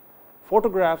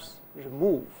 Photographs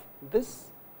remove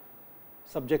this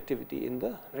subjectivity in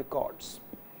the records.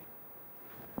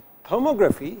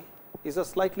 Thermography is a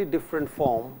slightly different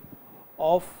form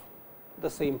of the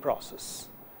same process.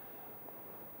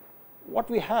 What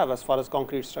we have as far as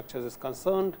concrete structures is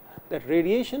concerned, that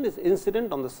radiation is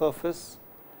incident on the surface,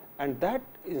 and that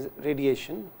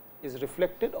radiation is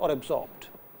reflected or absorbed.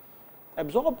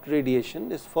 Absorbed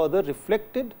radiation is further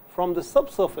reflected from the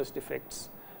subsurface defects,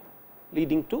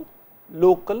 leading to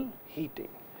local heating.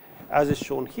 As is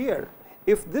shown here,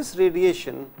 if this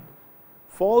radiation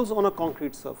falls on a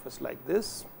concrete surface like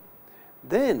this,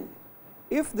 then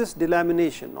if this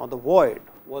delamination or the void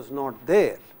was not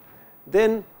there,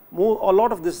 then a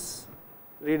lot of this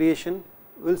radiation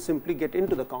will simply get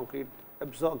into the concrete,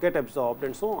 get absorbed,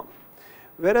 and so on.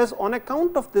 Whereas, on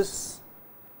account of this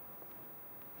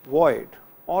void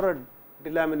or a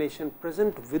delamination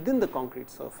present within the concrete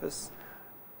surface,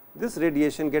 this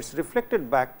radiation gets reflected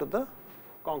back to the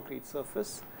concrete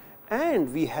surface,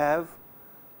 and we have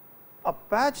a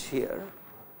patch here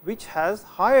which has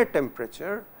higher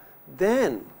temperature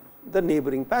than the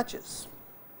neighboring patches.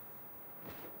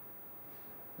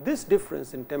 This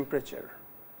difference in temperature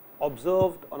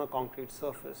observed on a concrete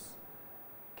surface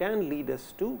can lead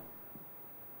us to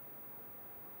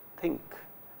think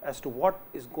as to what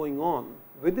is going on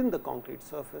within the concrete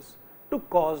surface to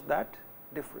cause that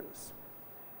difference.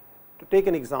 To take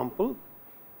an example,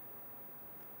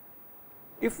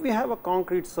 if we have a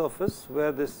concrete surface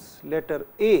where this letter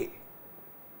A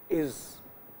is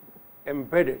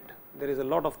embedded, there is a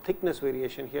lot of thickness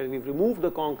variation here. We have removed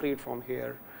the concrete from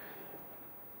here.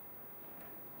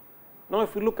 Now,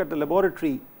 if we look at the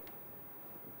laboratory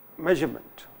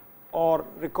measurement or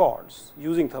records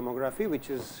using thermography, which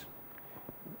is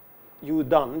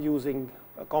done using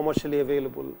a commercially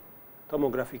available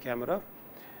thermography camera,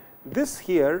 this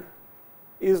here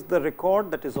is the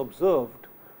record that is observed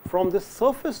from the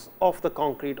surface of the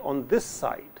concrete on this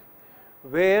side,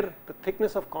 where the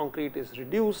thickness of concrete is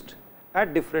reduced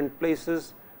at different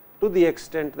places to the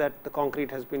extent that the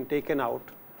concrete has been taken out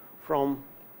from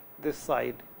this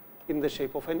side in the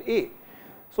shape of an A.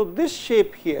 So, this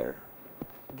shape here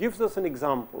gives us an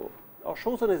example, or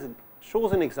shows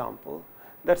an example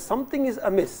that something is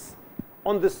amiss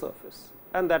on this surface,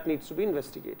 and that needs to be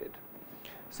investigated.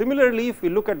 Similarly, if we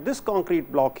look at this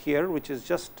concrete block here, which is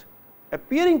just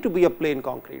appearing to be a plain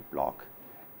concrete block,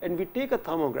 and we take a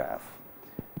thermograph,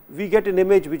 we get an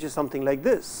image which is something like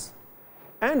this,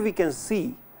 and we can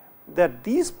see that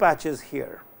these patches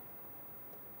here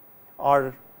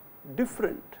are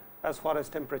different as far as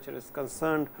temperature is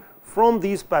concerned from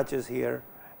these patches here,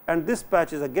 and this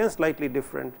patch is again slightly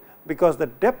different because the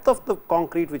depth of the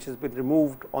concrete which has been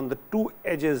removed on the two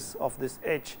edges of this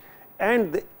edge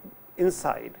and the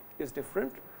inside is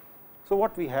different. So,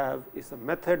 what we have is a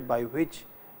method by which,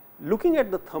 looking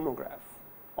at the thermograph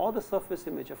or the surface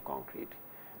image of concrete,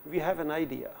 we have an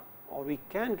idea, or we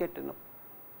can get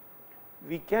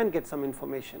some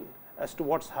information as to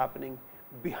what is happening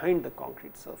behind the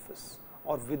concrete surface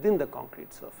or within the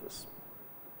concrete surface.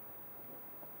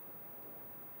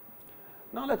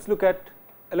 Now, let us look at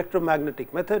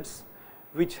electromagnetic methods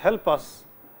which help us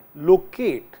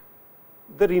locate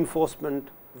the reinforcement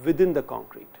within the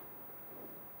concrete.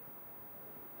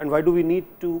 And why do we need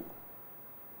to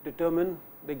determine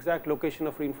the exact location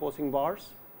of reinforcing bars?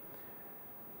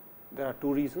 There are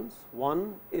two reasons.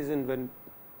 One is there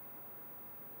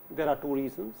are two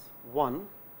reasons. One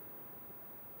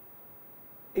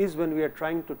is when we are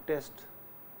trying to test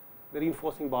the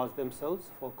reinforcing bars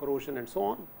themselves for corrosion and so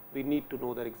on, we need to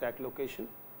know their exact location.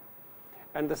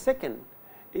 And the second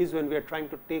is when we are trying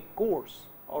to take cores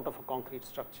out of a concrete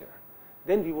structure,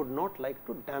 then we would not like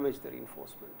to damage the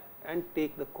reinforcement and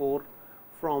take the core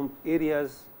from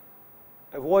areas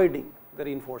avoiding the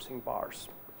reinforcing bars.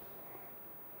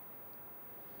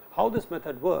 How this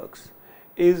method works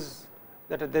is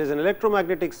that there is an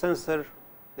electromagnetic sensor,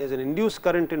 there is an induced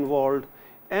current involved,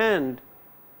 and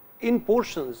in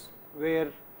portions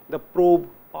where the probe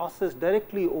passes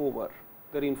directly over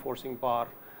the reinforcing bar,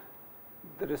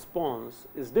 the response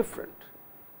is different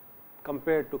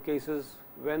compared to cases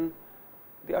when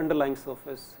the underlying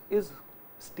surface is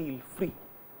steel free.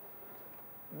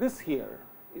 This here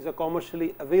is a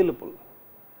commercially available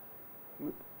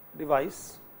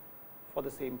device for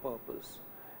the same purpose,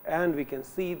 and we can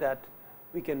see that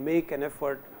we can make an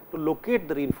effort to locate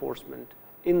the reinforcement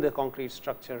in the concrete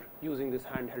structure using this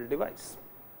handheld device.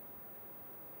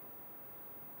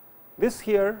 This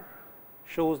here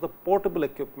shows the portable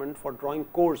equipment for drawing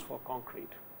cores for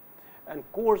concrete, and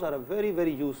cores are a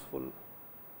very useful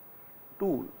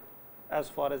tool as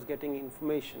far as getting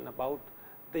information about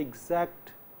the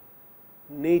exact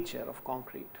nature of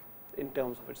concrete in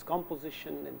terms of its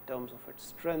composition, in terms of its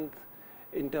strength,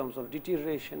 in terms of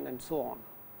deterioration and so on,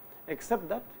 except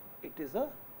that it is a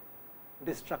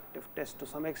destructive test to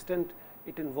some extent.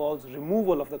 It involves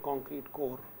removal of the concrete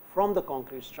core from the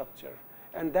concrete structure,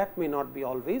 and that may not be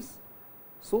always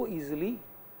so easily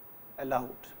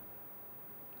allowed.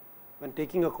 When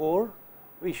taking a core,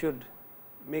 we should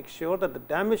make sure that the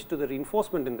damage to the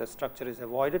reinforcement in the structure is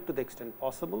avoided to the extent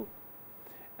possible,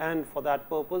 and for that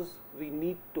purpose we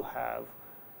need to have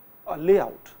a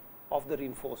layout of the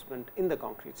reinforcement in the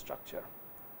concrete structure.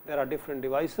 There are different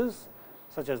devices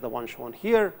such as the one shown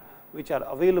here, which are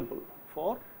available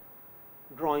for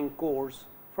drawing cores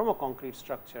from a concrete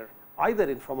structure,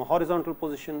 either from a horizontal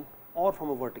position or from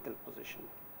a vertical position.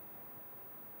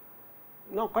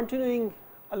 Now, continuing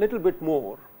a little bit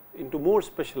more into more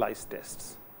specialized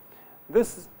tests.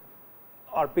 This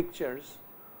are pictures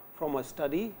from a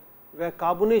study where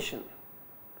carbonation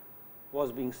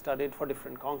was being studied for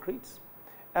different concretes,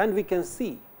 and we can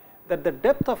see that the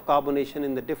depth of carbonation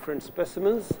in the different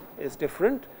specimens is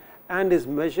different and is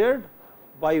measured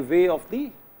by way of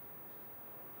the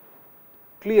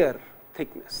clear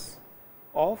thickness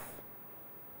of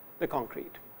the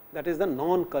concrete, that is the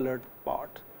non-colored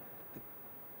part.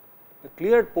 The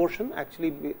cleared portion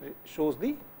actually shows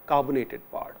the carbonated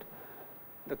part.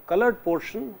 The colored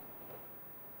portion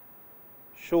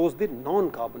shows the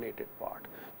non-carbonated part,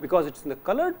 because it is in the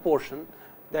colored portion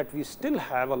that we still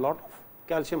have a lot of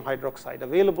calcium hydroxide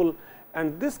available,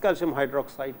 and this calcium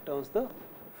hydroxide turns the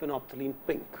phenolphthalein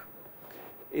pink.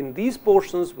 In these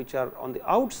portions which are on the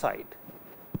outside,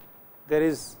 there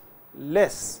is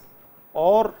less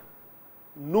or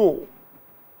no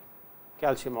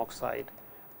calcium oxide,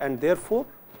 and therefore,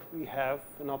 we have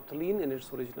phenolphthalein in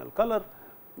its original color,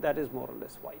 that is more or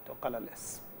less white or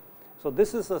colorless. So,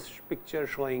 this is a picture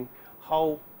showing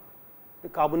how the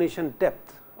carbonation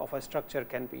depth of a structure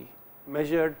can be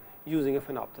measured using a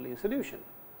phenolphthalein solution.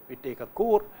 We take a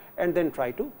core and then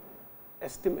try to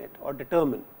estimate or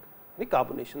determine the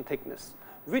carbonation thickness,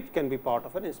 which can be part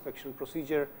of an inspection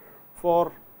procedure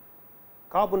for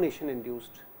carbonation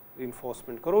induced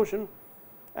reinforcement corrosion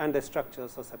and the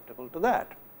structures susceptible to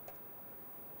that.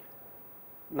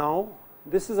 Now,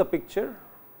 this is a picture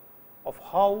of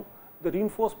how the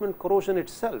reinforcement corrosion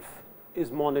itself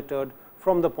is monitored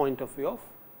from the point of view of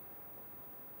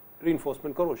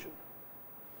reinforcement corrosion.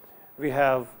 We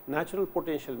have natural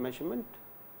potential measurement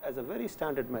as a very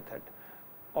standard method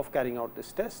of carrying out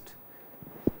this test.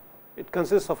 It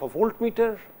consists of a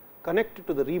voltmeter connected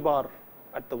to the rebar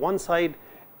at the one side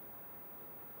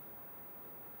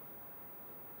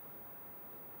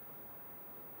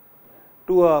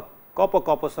to a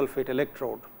copper sulphate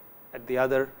electrode at the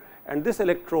other, and this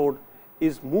electrode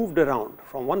is moved around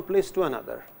from one place to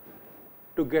another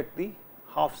to get the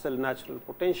half cell natural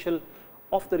potential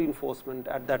of the reinforcement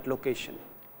at that location.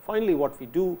 Finally, what we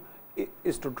do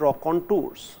is to draw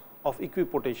contours of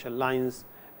equipotential lines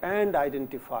and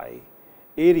identify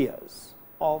areas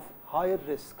of higher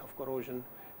risk of corrosion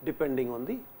depending on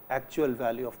the actual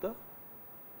value of the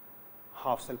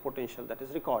half cell potential that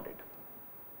is recorded.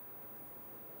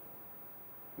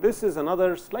 This is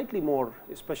another slightly more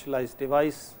specialized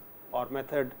device or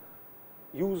method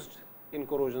used in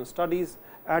corrosion studies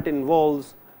that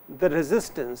involves the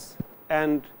resistance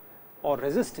and or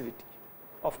resistivity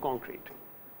of concrete,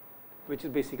 which is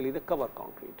basically the cover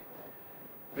concrete.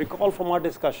 Recall from our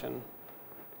discussion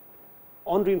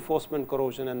on reinforcement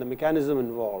corrosion and the mechanism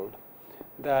involved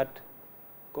that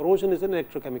corrosion is an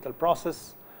electrochemical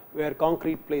process where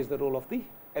concrete plays the role of the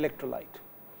electrolyte,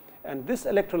 and this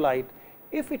electrolyte,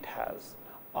 if it has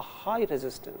a high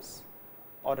resistance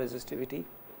or resistivity,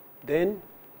 then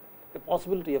the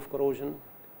possibility of corrosion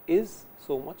is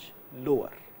so much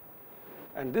lower,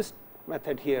 and this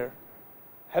method here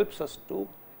helps us to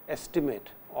estimate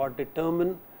or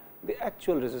determine the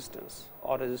actual resistance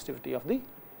or resistivity of the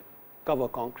cover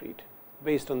concrete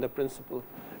based on the principle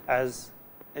as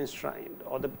enshrined,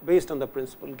 or based on the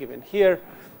principle given here,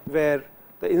 where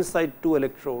the inside two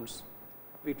electrodes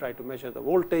we try to measure the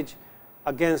voltage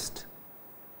against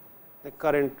the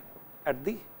current at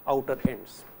the outer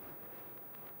ends.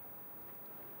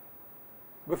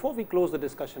 Before we close the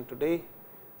discussion today,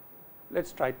 let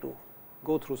us try to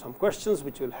go through some questions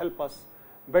which will help us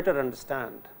better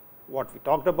understand what we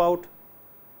talked about.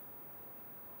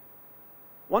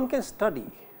 One can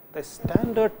study the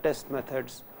standard test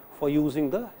methods for using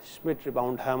the Schmidt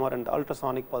rebound hammer and the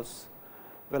ultrasonic pulse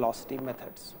velocity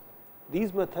methods.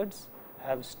 These methods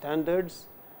have standards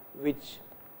which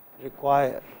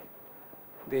require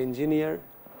the engineer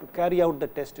to carry out the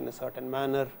test in a certain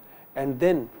manner and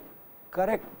then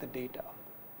correct the data,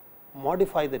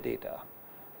 modify the data,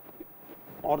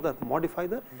 or modify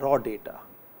the raw data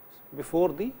before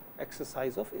the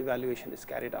exercise of evaluation is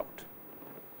carried out.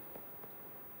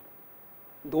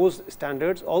 Those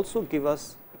standards also give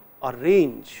us a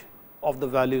range of the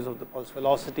values of the pulse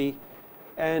velocity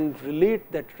and relate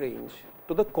that range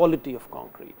to the quality of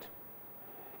concrete.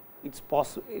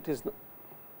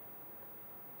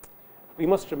 We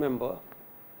must remember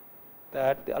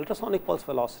that the ultrasonic pulse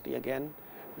velocity again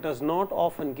does not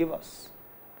often give us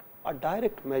a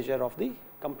direct measure of the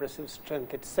compressive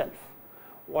strength itself.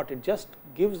 What it just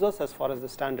gives us, as far as the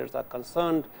standards are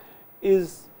concerned,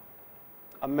 is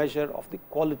a measure of the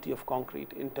quality of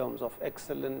concrete in terms of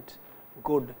excellent,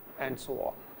 good, and so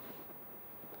on.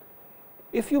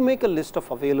 If you make a list of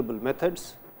available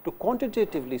methods to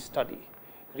quantitatively study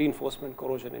reinforcement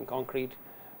corrosion in concrete,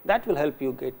 that will help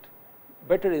you get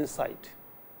better insight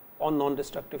on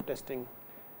non-destructive testing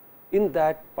in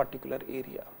that particular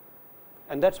area.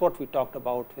 And that is what we talked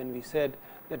about when we said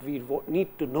that we need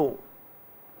to know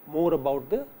more about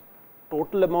the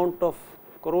total amount of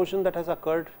corrosion that has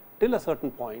occurred till a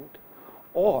certain point,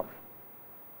 or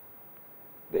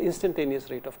the instantaneous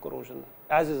rate of corrosion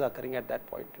as is occurring at that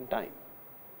point in time.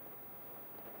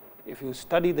 If you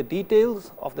study the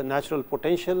details of the natural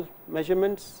potential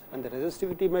measurements and the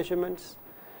resistivity measurements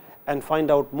and find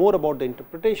out more about the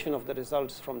interpretation of the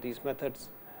results from these methods,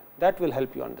 that will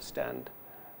help you understand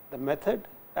the method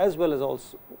as well as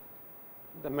also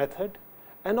the method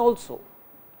and also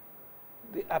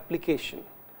the application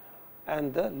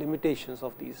and the limitations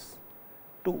of these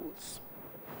tools.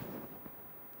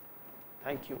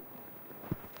 Thank you.